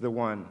to the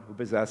one who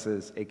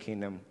possesses a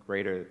kingdom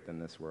greater than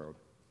this world?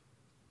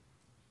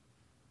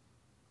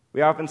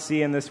 We often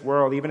see in this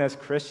world, even as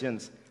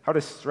Christians, how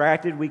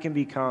distracted we can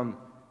become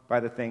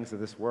by the things of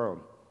this world.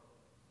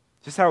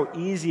 Just how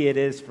easy it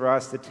is for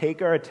us to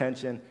take our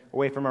attention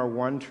away from our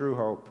one true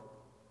hope.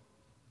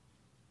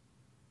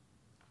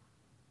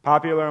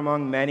 Popular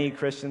among many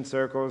Christian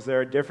circles, there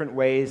are different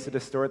ways to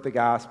distort the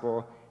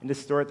gospel and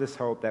distort this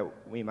hope that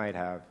we might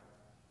have.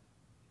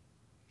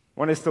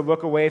 One is to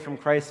look away from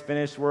Christ's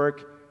finished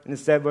work and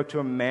instead look to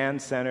a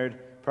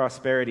man-centered,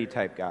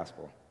 prosperity-type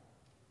gospel.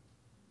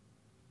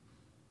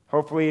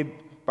 Hopefully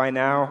by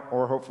now,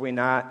 or hopefully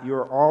not, you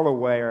are all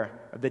aware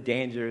of the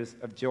dangers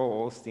of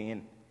Joel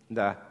Osteen,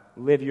 the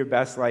live your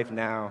best life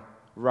now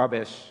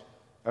rubbish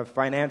of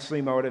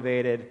financially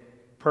motivated,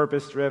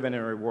 purpose-driven,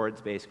 and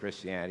rewards-based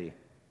Christianity.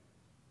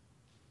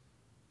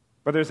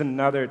 But there's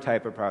another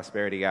type of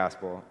prosperity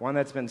gospel, one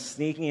that's been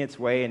sneaking its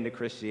way into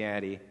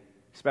Christianity,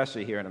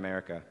 especially here in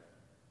America.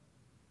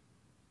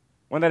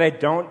 One that I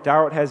don't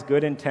doubt has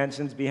good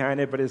intentions behind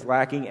it, but is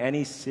lacking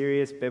any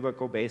serious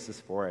biblical basis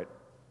for it.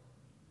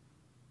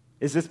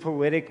 Is this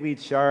politically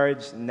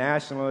charged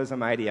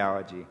nationalism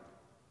ideology,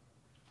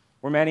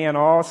 where many on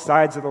all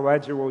sides of the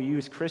ledger will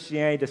use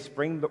Christianity to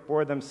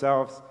springboard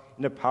themselves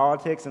into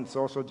politics and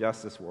social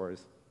justice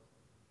wars,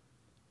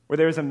 where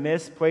there is a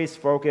misplaced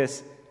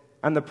focus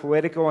on the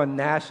political and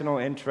national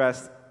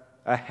interest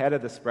ahead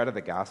of the spread of the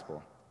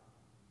gospel,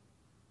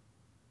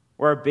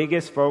 where our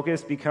biggest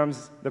focus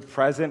becomes the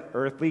present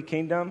earthly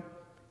kingdom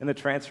and the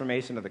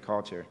transformation of the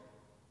culture,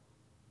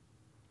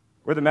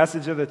 where the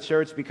message of the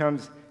church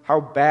becomes how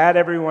bad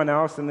everyone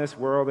else in this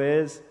world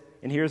is,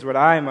 and here's what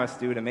I must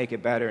do to make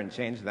it better and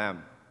change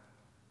them.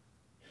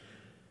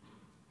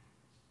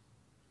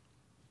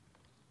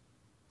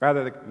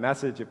 Rather, the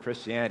message of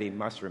Christianity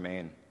must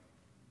remain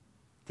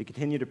to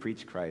continue to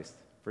preach Christ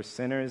for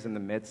sinners in the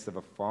midst of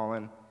a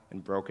fallen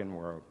and broken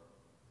world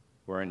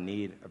who are in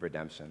need of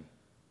redemption.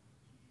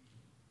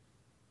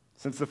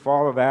 Since the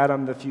fall of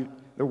Adam,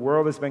 the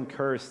world has been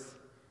cursed,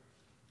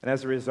 and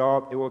as a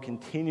result, it will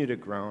continue to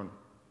groan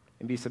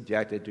and be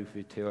subjected to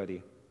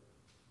futility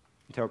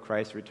until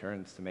Christ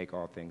returns to make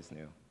all things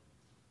new.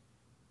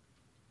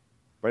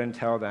 But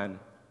until then,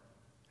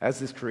 as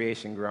this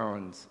creation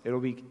groans, it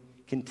will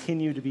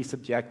continue to be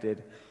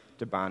subjected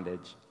to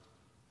bondage.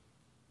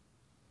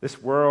 This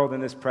world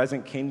and this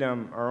present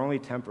kingdom are only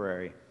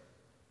temporary.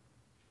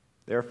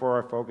 Therefore,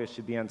 our focus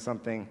should be on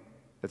something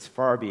that's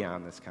far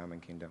beyond this common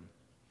kingdom,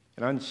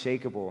 an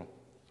unshakable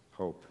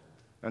hope,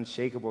 an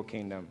unshakable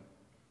kingdom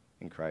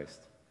in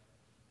Christ.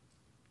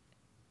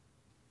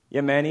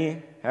 Yet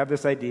many have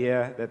this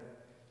idea that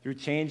through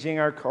changing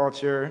our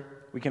culture,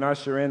 we can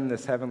usher in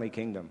this heavenly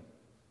kingdom,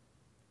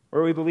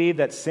 where we believe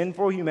that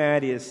sinful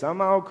humanity is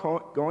somehow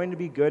going to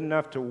be good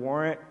enough to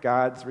warrant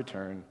God's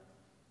return.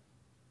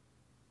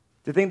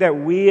 To think that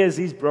we, as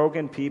these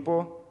broken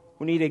people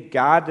who needed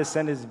God to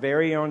send his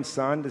very own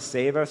Son to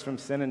save us from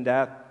sin and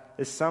death,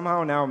 has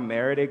somehow now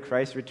merited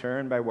Christ's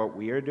return by what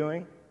we are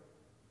doing,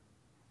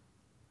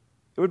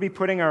 it would be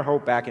putting our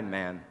hope back in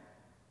man,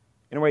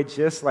 in a way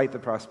just like the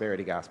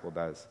prosperity gospel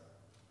does,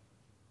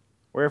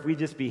 where if we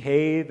just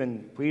behave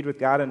and plead with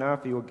God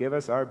enough, he will give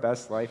us our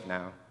best life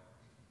now.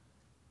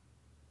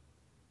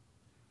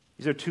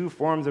 These are two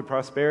forms of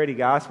prosperity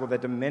gospel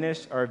that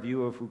diminish our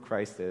view of who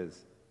Christ is.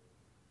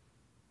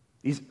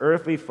 These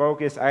earthly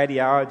focused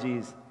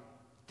ideologies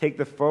take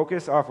the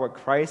focus off what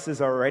Christ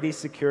has already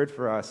secured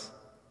for us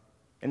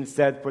and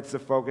instead puts the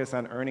focus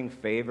on earning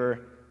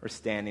favor or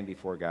standing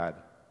before God.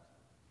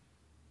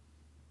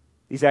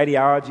 These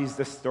ideologies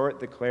distort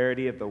the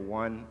clarity of the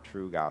one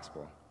true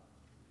gospel.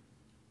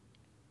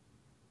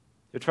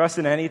 To trust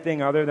in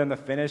anything other than the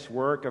finished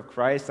work of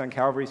Christ on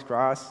Calvary's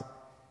cross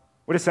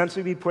would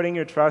essentially be putting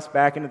your trust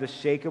back into the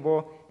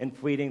shakeable and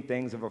fleeting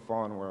things of a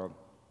fallen world.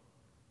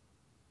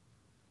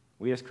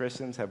 We as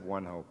Christians have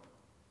one hope.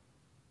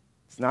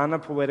 It's not in a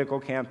political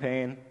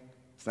campaign.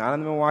 It's not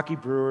in the Milwaukee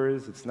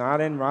Brewers. It's not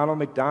in Ronald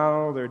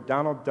McDonald or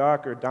Donald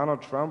Duck or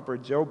Donald Trump or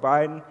Joe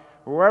Biden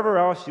or wherever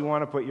else you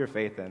want to put your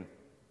faith in.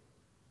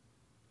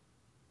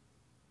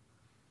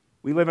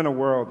 We live in a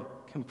world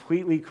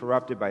completely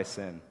corrupted by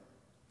sin.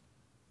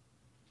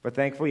 But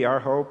thankfully, our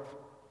hope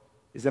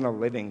is in a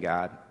living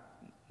God,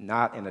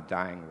 not in a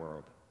dying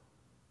world.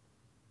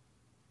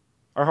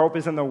 Our hope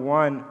is in the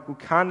one who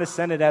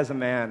condescended as a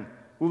man,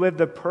 who lived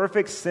the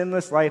perfect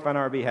sinless life on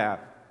our behalf,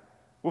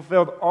 who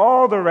fulfilled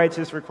all the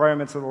righteous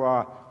requirements of the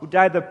law, who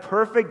died the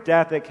perfect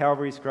death at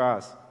Calvary's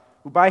cross,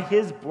 who by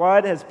his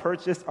blood has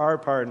purchased our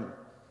pardon,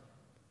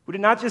 who who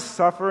did not just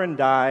suffer and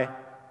die,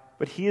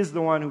 but he is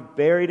the one who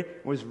buried,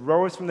 was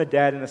rose from the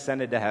dead, and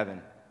ascended to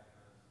heaven,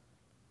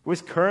 who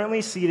is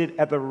currently seated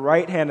at the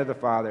right hand of the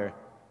Father,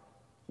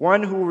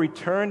 one who will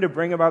return to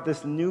bring about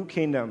this new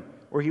kingdom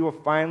where he will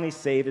finally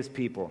save his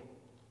people.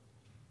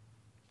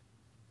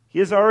 He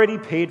has already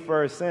paid for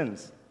our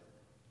sins,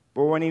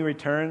 but when he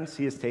returns,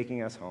 he is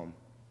taking us home.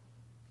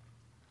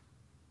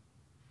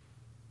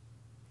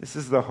 This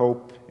is the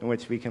hope in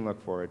which we can look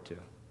forward to.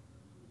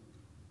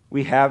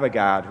 We have a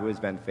God who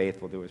has been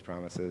faithful to his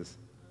promises.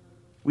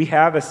 We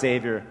have a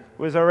Savior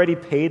who has already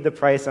paid the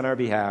price on our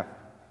behalf.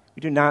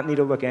 We do not need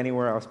to look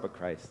anywhere else but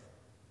Christ.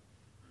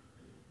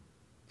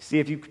 See,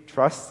 if you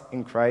trust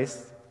in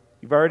Christ,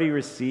 you've already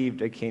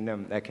received a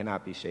kingdom that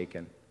cannot be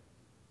shaken.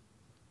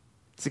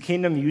 It's a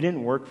kingdom you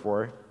didn't work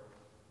for.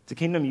 It's a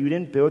kingdom you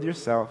didn't build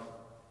yourself.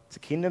 It's a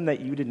kingdom that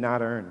you did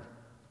not earn.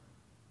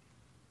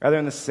 Rather,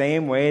 in the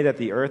same way that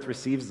the earth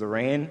receives the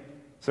rain,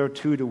 so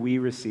too do we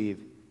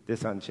receive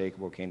this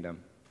unshakable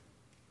kingdom.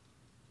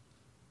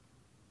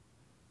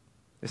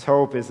 This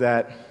hope is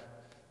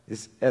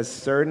as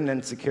certain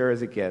and secure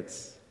as it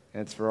gets,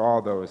 and it's for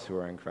all those who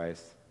are in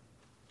Christ.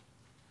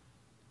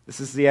 This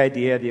is the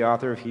idea the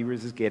author of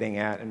Hebrews is getting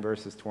at in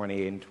verses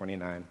 28 and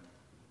 29.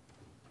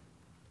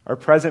 Our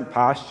present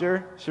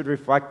posture should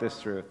reflect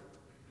this truth.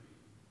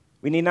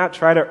 We need not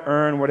try to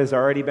earn what has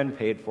already been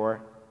paid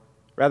for.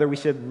 Rather, we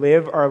should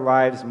live our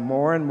lives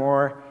more and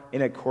more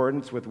in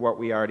accordance with what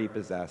we already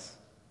possess.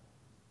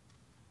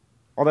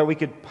 All that we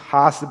could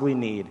possibly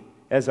need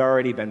has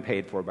already been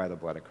paid for by the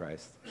blood of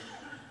Christ.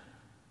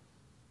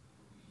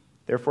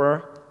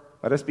 Therefore,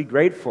 let us be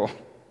grateful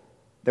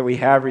that we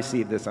have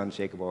received this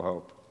unshakable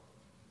hope.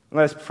 And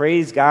let us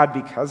praise God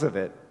because of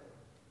it.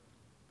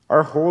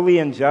 Our holy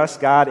and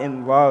just God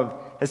in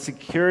love has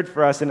secured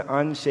for us an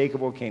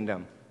unshakable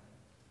kingdom.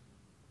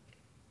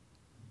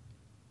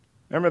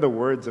 Remember the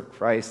words of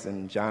Christ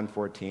in John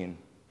 14.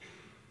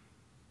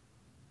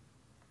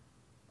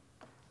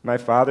 My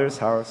Father's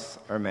house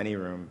are many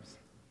rooms.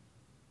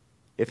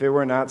 If it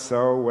were not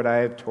so, would I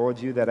have told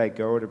you that I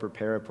go to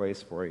prepare a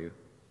place for you?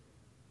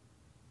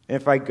 And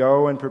if I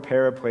go and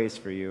prepare a place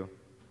for you,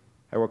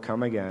 I will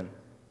come again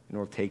and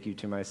will take you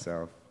to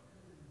myself,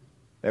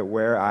 that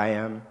where I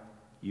am,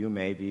 you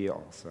may be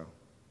also.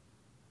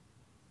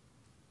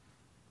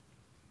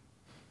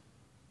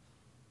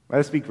 Let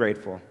us be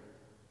grateful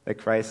that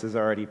Christ has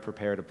already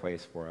prepared a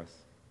place for us.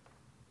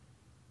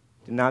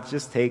 Did not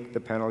just take the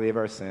penalty of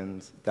our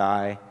sins,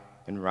 die,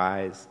 and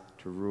rise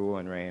to rule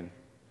and reign.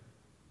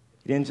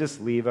 He didn't just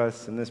leave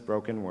us in this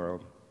broken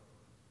world,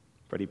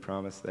 but he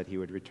promised that he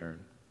would return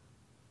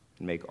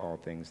and make all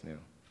things new.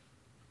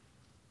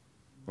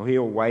 Well, he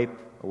will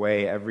wipe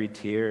away every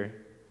tear,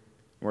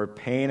 where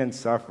pain and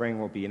suffering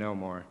will be no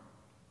more.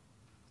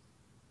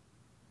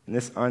 In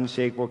this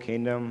unshakable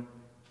kingdom,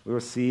 we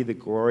will see the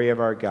glory of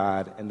our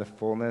God and the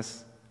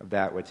fullness of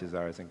that which is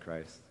ours in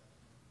Christ.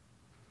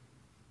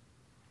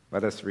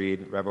 Let us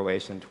read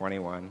Revelation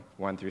 21,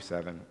 1 through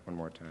 7, one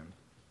more time.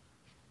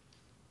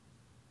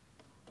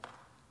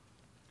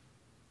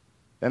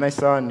 Then I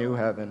saw a new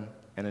heaven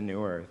and a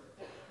new earth.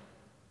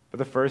 For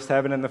the first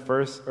heaven and the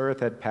first earth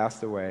had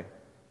passed away,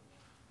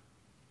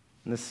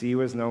 and the sea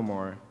was no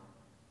more.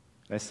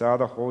 And I saw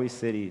the holy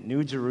city,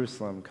 New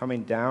Jerusalem,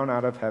 coming down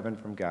out of heaven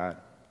from God,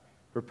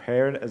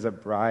 prepared as a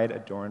bride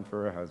adorned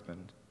for her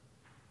husband.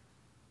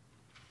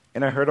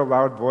 And I heard a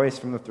loud voice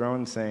from the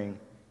throne saying,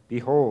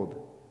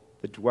 Behold,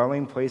 the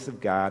dwelling place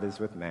of God is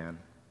with man.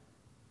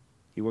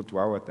 He will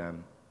dwell with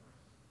them,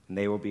 and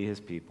they will be his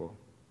people.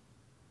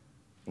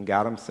 And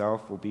God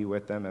himself will be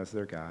with them as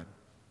their God.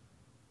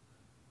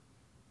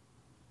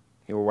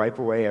 He will wipe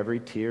away every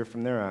tear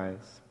from their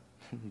eyes.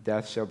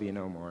 Death shall be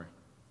no more.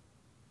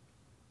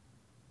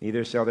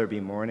 Neither shall there be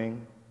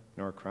mourning,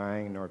 nor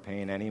crying, nor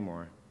pain any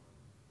more.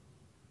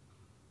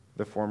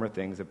 The former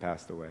things have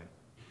passed away.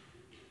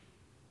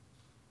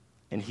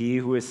 And he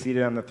who is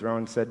seated on the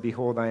throne said,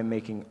 Behold, I am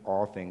making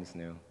all things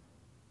new.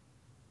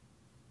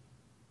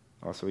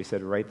 Also he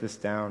said, Write this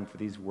down, for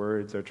these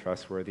words are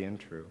trustworthy and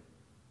true.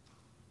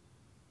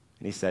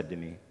 And he said to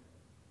me,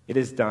 It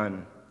is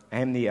done. I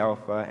am the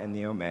Alpha and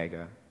the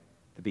Omega,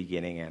 the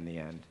beginning and the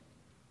end.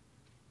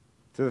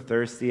 To the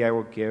thirsty I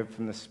will give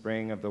from the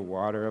spring of the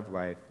water of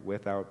life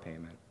without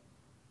payment.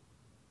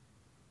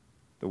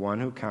 The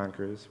one who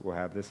conquers will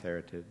have this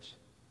heritage,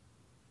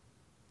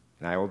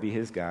 and I will be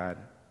his God,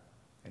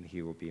 and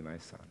he will be my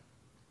son.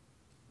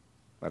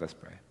 Let us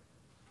pray.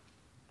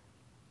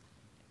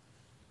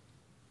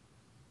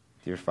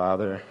 Dear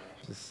Father,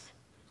 just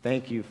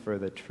thank you for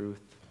the truth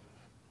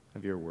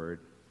of your word.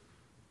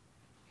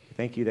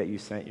 Thank you that you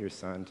sent your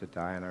Son to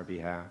die on our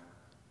behalf,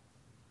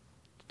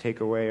 to take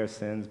away our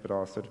sins, but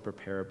also to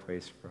prepare a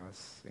place for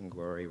us in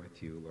glory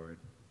with you, Lord.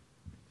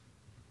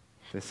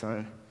 This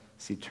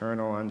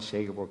eternal,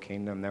 unshakable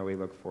kingdom that we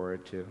look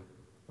forward to,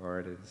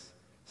 Lord, is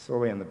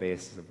solely on the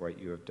basis of what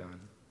you have done.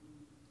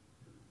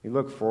 We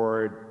look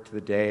forward to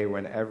the day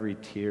when every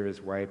tear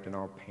is wiped and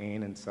all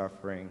pain and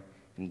suffering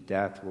and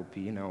death will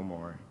be no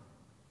more.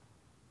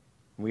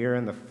 We are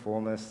in the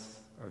fullness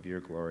of your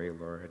glory,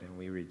 Lord, and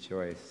we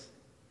rejoice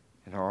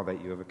in all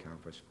that you have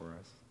accomplished for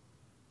us.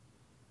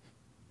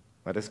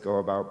 Let us go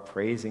about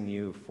praising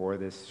you for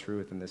this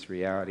truth and this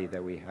reality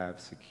that we have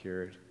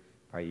secured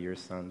by your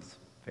Son's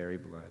very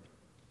blood.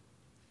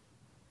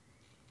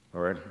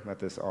 Lord, let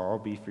this all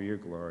be for your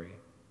glory.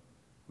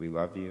 We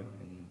love you.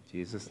 In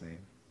Jesus' name,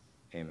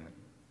 amen.